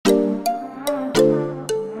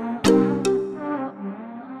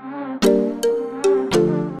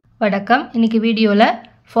வணக்கம். இன்னைக்கு வீடியோல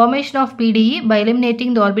formation of PDE by eliminating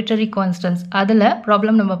the arbitrary constants அதுல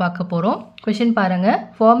problem நம்ம பார்க்க போறோம். question பாருங்க.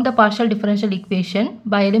 Form the partial differential equation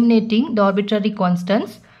by eliminating the arbitrary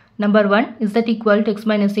constants. Number 1 z equal to x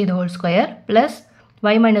minus a the whole square plus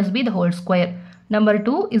y minus b the whole square. Number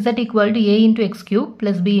 2 z equal to a into x cube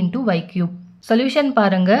plus b into y cube. Solution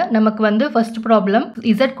பாருங்க. நமக்கு வந்து first problem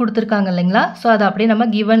z கொடுத்திருக்காங்க இல்லைங்களா? So அது அப்படியே நம்ம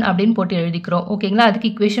given அப்படினு போட்டு எழுதிக்கிறோம். ஓகேங்களா?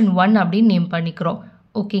 அதுக்கு equation 1 அப்படினு நேம் பண்ணிக்கிறோம்.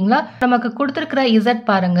 ஓகேங்களா? நமக்கு கொடுத்திருக்கிற z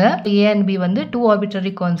பாருங்க a and b வந்து two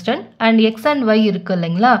arbitrary constant and x and y இருக்கு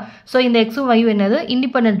இல்லைங்களா? சோ இந்த x உம் y உம் என்னது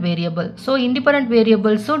independent variable. So independent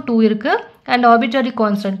variables 2 இருக்கு and arbitrary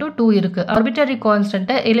constant 2 இருக்கு. arbitrary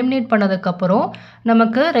constant eliminate பண்ணதுக்கு அப்புறம்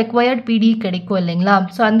நமக்கு required PDE கிடைக்கும் இல்லைங்களா?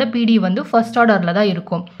 சோ அந்த PDE வந்து first orderல தான்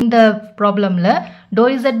இருக்கும். இந்த ப்ராப்ளம்ல dou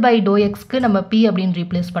z by dou x க்கு நம்ம p அப்படினு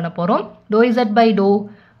ரீப்ளேஸ் பண்ண போறோம். dou z by dou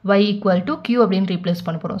y equal to q அப்படினு ரீப்ளேஸ்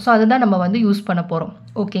பண்ண போறோம். சோ அதுதான் நம்ம வந்து யூஸ் பண்ண போறோம்.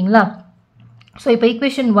 ஓகேங்களா? சோ இப்போ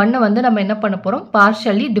equation 1 வந்து நம்ம என்ன பண்ண போறோம்?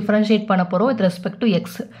 partially differentiate பண்ண போறோம் with respect to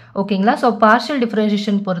x. ஓகேங்களா? சோ partial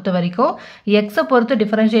differentiation பொறுத்த வரைக்கும் x பொறுத்து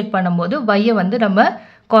differentiate பண்ணும்போது y வந்து நம்ம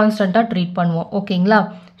கான்ஸ்டன்ட்டா ட்ரீட் பண்ணுவோம். ஓகேங்களா?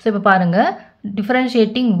 சோ இப்போ பாருங்க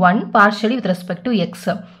differentiating 1 partially with respect to x.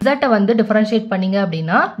 z வந்து differentiate பண்ணீங்க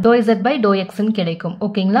அப்படினா dou z by dou x ன்னு கிடைக்கும்.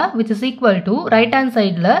 ஓகேங்களா? which is equal to right hand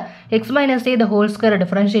sideல x minus a the whole square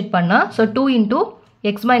differentiate பண்ணா so 2 into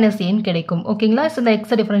x minus a ன்னு கிடைக்கும். ஓகேங்களா? so இந்த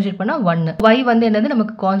x differentiate பண்ணா 1. y வந்து என்னது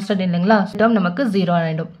நமக்கு கான்ஸ்டன்ட் இல்லைங்களா? term நமக்கு 0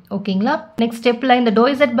 ஆயிடும். ஓகேங்களா? நெக்ஸ்ட் ஸ்டெப்ல இந்த dou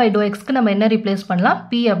z by dou x க்கு நம்ம என்ன ரீப்ளேஸ் பண்ணலாம்?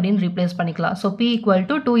 p அப்படினு ரீப்ளேஸ் பண்ணிக்கலாம். so p equal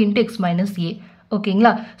to 2 into x minus a. ஓகேங்களா?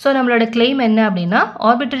 சோ நம்மளோட claim என்ன அப்படினா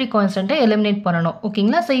arbitrary constant eliminate பண்ணனும்.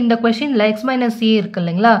 ஓகேங்களா? சோ இந்த क्वेश्चनல x minus a இருக்கு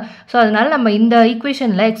இல்லைங்களா? சோ அதனால நம்ம இந்த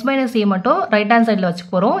ஈக்குவேஷன்ல x minus a மட்டும் ரைட் ஹேண்ட் சைடுல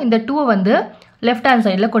வச்சுக்க போறோம். இந்த 2 வந்து left hand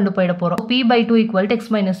sideல கொண்டு போய்ட போறோம். p by 2 equal to x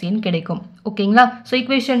minus a ன்னு கிடைக்கும். ஓகேங்களா? சோ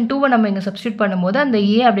equation 2 நம்ம இங்க சப்ஸ்டிட்யூட் பண்ணும்போது அந்த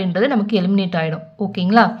a அப்படின்றது நமக்கு எலிமினேட் ஆயிடும்.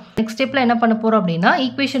 ஓகேங்களா? நெக்ஸ்ட் ஸ்டெப்ல என்ன பண்ண போறோம் அப்படினா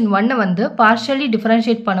equation 1 வந்து partially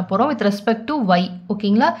differentiate பண்ண போறோம் with respect to y.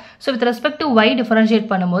 ஓகேங்களா? So with respect to y differentiate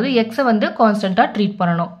பண்ணும்போது x வந்து கான்ஸ்டன்ட்டா ட்ரீட்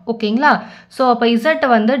பண்ணனும். ஓகேங்களா? சோ அப்ப z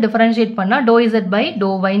வந்து differentiate பண்ணா dou z by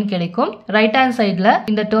dou y ன்னு கிடைக்கும். ரைட் ஹேண்ட் சைடுல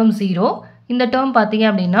இந்த டேர்ம் 0, இந்த டேர்ம் பாத்தீங்க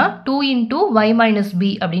அப்படினா 2 into y minus b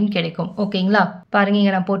அப்படினு கிடைக்கும். ஓகேங்களா? பாருங்க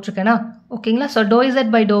இங்க நான் போட்டுருக்கேனா? ஓகேங்களா? So dou z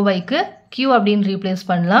by dou y க்கு q அப்படினு ரீப்ளேஸ்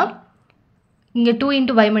பண்ணலாம். இங்க 2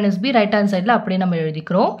 into y minus b right hand சைடுல அப்படியே நம்ம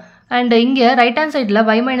எழுதிக்கிறோம். and இங்க ரைட் ஹேண்ட் சைடுல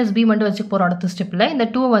y minus b மட்டும் வச்சுக்க போறோம் அடுத்த ஸ்டெப்ல. இந்த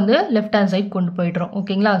 2 வந்து லெஃப்ட் ஹேண்ட் சைடு கொண்டு போய்டுறோம்.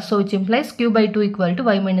 ஓகேங்களா? so which implies q by 2 equal to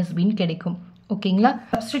y minus b ன்னு கிடைக்கும். ஓகேங்களா?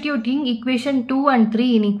 substituting equation 2 and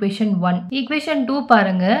 3 in equation 1. equation 2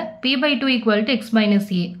 பாருங்க p by 2 equal to x minus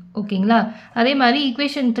a. ஓகேங்களா? அதே மாதிரி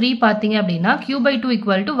equation 3 பாத்தீங்க அப்படினா q by 2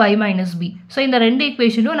 equal to y minus b. So இந்த ரெண்டு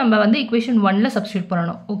ஈக்குவேஷனும் நம்ம வந்து equation 1ல சப்ஸ்டிட்யூட்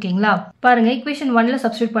பண்ணனும். ஓகேங்களா? பாருங்க equation 1ல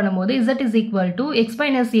சப்ஸ்டிட்யூட் பண்ணும்போது z is equal to x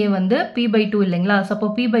minus a வந்து p by 2 இல்லைங்களா? சோ அப்போ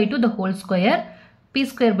p by 2 the whole square p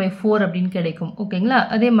square by 4 அப்படினு கிடைக்கும். ஓகேங்களா?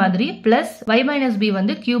 அதே மாதிரி plus y minus b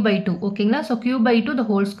வந்து q by 2. ஓகேங்களா? So q by 2 the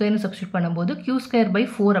whole square னு சப்ஸ்டிட்யூட் பண்ணும்போது q square by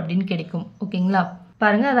 4 அப்படினு கிடைக்கும். ஓகேங்களா?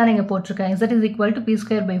 பாருங்க அதான் நீங்க போட்டுருக்கேன். z is equal to p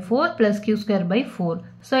square by 4 plus q square by 4.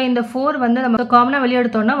 So இந்த 4 வந்து நம்ம காமனா வெளிய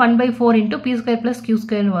எடுத்தோம்னா 1 by 4 into p square plus q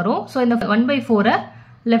square னு வரும். சோ இந்த 1 by 4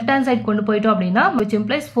 left hand side கொண்டு போய்ட்டோம் அப்படினா which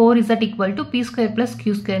implies 4z equal to p square plus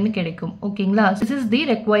q square னு கிடைக்கும். ஓகேங்களா? This is the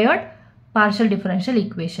required partial differential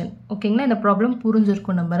equation. ஓகேங்களா? இந்த ப்ராப்ளம்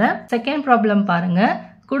புரிஞ்சிருக்கும் நம்புறேன். செகண்ட் ப்ராப்ளம் பாருங்க.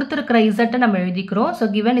 கொடுத்திருக்கிற z நம்ம எழுதிக்கிறோம். so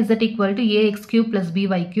given z equal to ax cube plus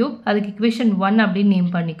by cube அதுக்கு equation 1 அப்படி நேம்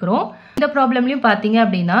பண்ணிக்கிறோம். இந்த ப்ராப்ளம்லயும் பாத்தீங்க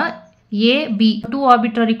அப்படினா a b two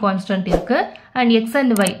arbitrary constant இருக்கு and x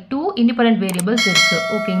and y two independent variables இருக்கு.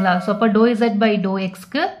 ஓகேங்களா? so அப்ப dou z by dou x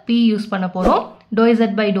க்கு p யூஸ் பண்ண போறோம். dou z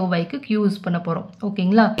by dou y க்கு q யூஸ் பண்ண போறோம்.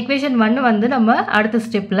 ஓகேங்களா? equation 1 வந்து நம்ம அடுத்த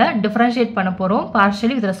ஸ்டெப்ல differentiate பண்ண போறோம்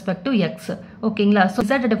partially with respect to x. ஓகேங்களா? so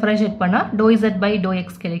z differentiate பண்ணா dou z by dou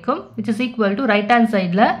x கிடைக்கும் which is equal to right hand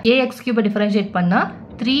sideல ax cube differentiate பண்ணா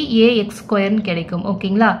 3ax square ன்னு கிடைக்கும்.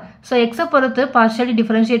 ஓகேங்களா? so x பொறுத்து partially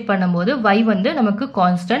differentiate பண்ணும்போது y வந்து நமக்கு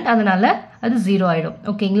constant அதனால அது 0 ஆயிடும்.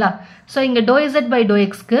 ஓகேங்களா? so இங்க dou z by dou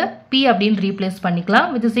x க்கு p அப்படினு ரீப்ளேஸ் பண்ணிக்கலாம்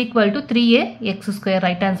which is equal to 3ax square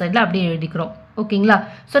right hand sideல அப்படியே எழுதிக்கிறோம். ஓகேங்களா?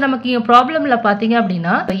 சோ நமக்கு இந்த ப்ராப்ளம்ல பாத்தீங்க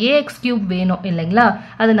அப்படினா ax cube வேணும் இல்லைங்களா?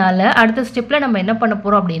 அதனால அடுத்த ஸ்டெப்ல நம்ம என்ன பண்ண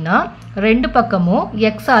போறோம் அப்படினா ரெண்டு பக்கமும்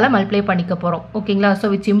x ஆல மல்டிப்ளை பண்ணிக்க போறோம். ஓகேங்களா? so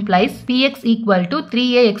which implies px equal to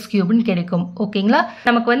 3ax cube ன்னு கிடைக்கும். ஓகேங்களா?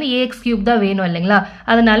 நமக்கு வந்து ax cube தான் வேணும் இல்லைங்களா?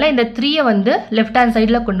 அதனால இந்த 3 வந்து லெஃப்ட் ஹேண்ட்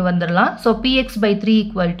சைடுல கொண்டு வந்துறலாம். so px by 3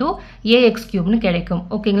 equal to ax cube ன்னு கிடைக்கும்.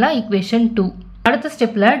 ஓகேங்களா? equation 2. அடுத்த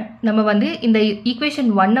ஸ்டெப்ல நம்ம வந்து இந்த ஈக்குவேஷன்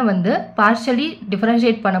 1 வந்து பார்ஷியலி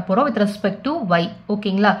டிஃபரன்ஷியேட் பண்ண போறோம் வித் ரெஸ்பெக்ட் டு y.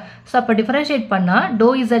 ஓகேங்களா? சோ அப்ப டிஃபரன்ஷியேட் பண்ணா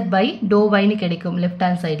 ∂z by ∂y னு கிடைக்கும் லெஃப்ட்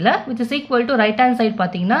ஹேண்ட் சைடுல, which is equal to right hand side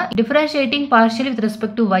பாத்தீங்கன்னா differentiating partially with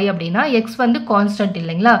respect to y அப்படினா x வந்து கான்ஸ்டன்ட்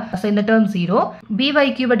இல்லைங்களா? சோ இந்த டேர்ம் 0.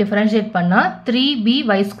 by³ டிஃபரன்ஷியேட் பண்ணா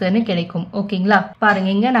 3by² னு கிடைக்கும். ஓகேங்களா?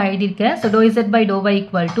 பாருங்க இங்க நான் எழுதி இருக்கேன். So ∂z by ∂y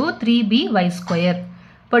equal to 3by².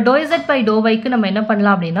 இப்போ ∂z by ∂y க்கு நம்ம என்ன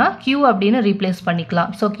பண்ணலாம் அப்படின்னா q அப்படின்னு ரீப்ளேஸ்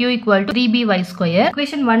பண்ணிக்கலாம். So q equal to 3by².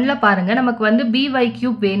 equation 1ல பாருங்க நமக்கு வந்து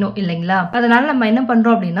by³ வேணும் இல்லைங்களா? அதனால நம்ம என்ன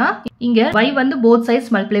பண்றோம் அப்படின்னா இங்க y வந்து both sides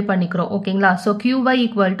மல்டிப்ளை பண்ணிக்கிறோம். ஓகேங்களா? So qy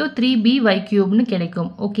equal to 3by³ னு கிடைக்கும்.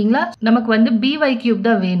 ஓகேங்களா? நமக்கு வந்து by³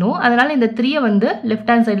 தான் வேணும். அதனால இந்த 3 வந்து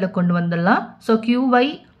லெஃப்ட் ஹேண்ட் சைடுல கொண்டு வந்துடலாம். So qy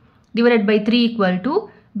divided by 3 equal to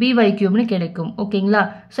by³ னு கிடைக்கும். ஓகேங்களா?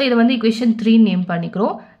 சோ இத வந்து ஈக்குவேஷன் 3 நேம்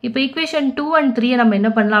பண்ணிக்கிறோம். இப்போ ஈக்குவேஷன் 2 and 3 நம்ம என்ன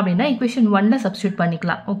பண்ணலாம் அப்படினா ஈக்குவேஷன் 1ல சப்ஸ்டிட்யூட்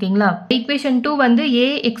பண்ணிக்கலாம். ஓகேங்களா? ஈக்குவேஷன் 2 வந்து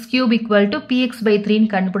ax³ equal to px/3 னு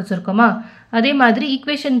கண்டுபிடிச்சிருக்கோமா? அதே மாதிரி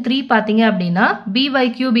ஈக்குவேஷன் 3 பாத்தீங்க அப்படினா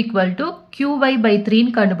by³ equal to qy/3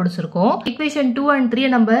 னு கண்டுபிடிச்சிருக்கோம். ஈக்குவேஷன் 2 and 3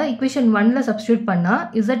 நம்ம ஈக்குவேஷன் 1ல சப்ஸ்டிட்யூட் பண்ணா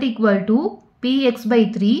z equal to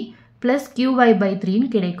px/3 plus qy/3 னு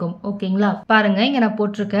கிடைக்கும். ஓகேங்களா? பாருங்க இங்க நான்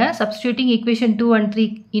போட்டுருக்கேன் substituting equation 2 and 3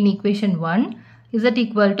 in equation 1 z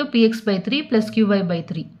equal to px/3 plus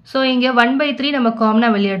qy/3. so இங்க 1/3 நம்ம காமனா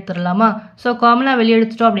வெளிய எடுத்துறலாமா? so காமனா வெளிய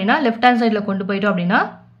எடுத்துட்டோம் அப்படினா லெஃப்ட் ஹேண்ட் சைடுல கொண்டு போய்ட்டோம் அப்படினா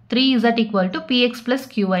 3z equal to px plus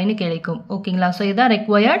qy னு கிடைக்கும். ஓகேங்களா? so இதான்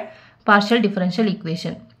required partial differential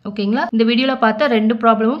equation. ஓகேங்களா? இந்த வீடியோல பார்த்த ரெண்டு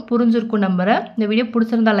ப்ராப்ளமும் புரிஞ்சிருக்கும் நம்புறேன். இந்த வீடியோ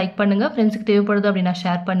பிடிச்சிருந்தா லைக் பண்ணுங்க, ஃப்ரெண்ட்ஸ்க்கு தேவைப்படுது அப்படினா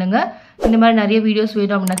ஷேர் பண்ணுங்க. இந்த மாதிரி நிறைய வீடியோஸ்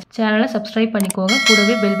வேணும் அப்படினா சேனலை சப்ஸ்கிரைப் பண்ணிக்கோங்க.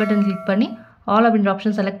 கூடவே பெல் பட்டன் கிளிக் பண்ணி ஆல் அப்படின்ற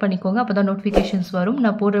ஆப்ஷன் செலக்ட் பண்ணிக்கோங்க. அப்பதான் நோட்டிஃபிகேஷன்ஸ் வரும்.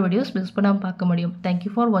 நான் போடுற வீடியோஸ் மிஸ் பண்ணாம பார்க்க முடியும். Thank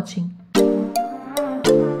you for watching.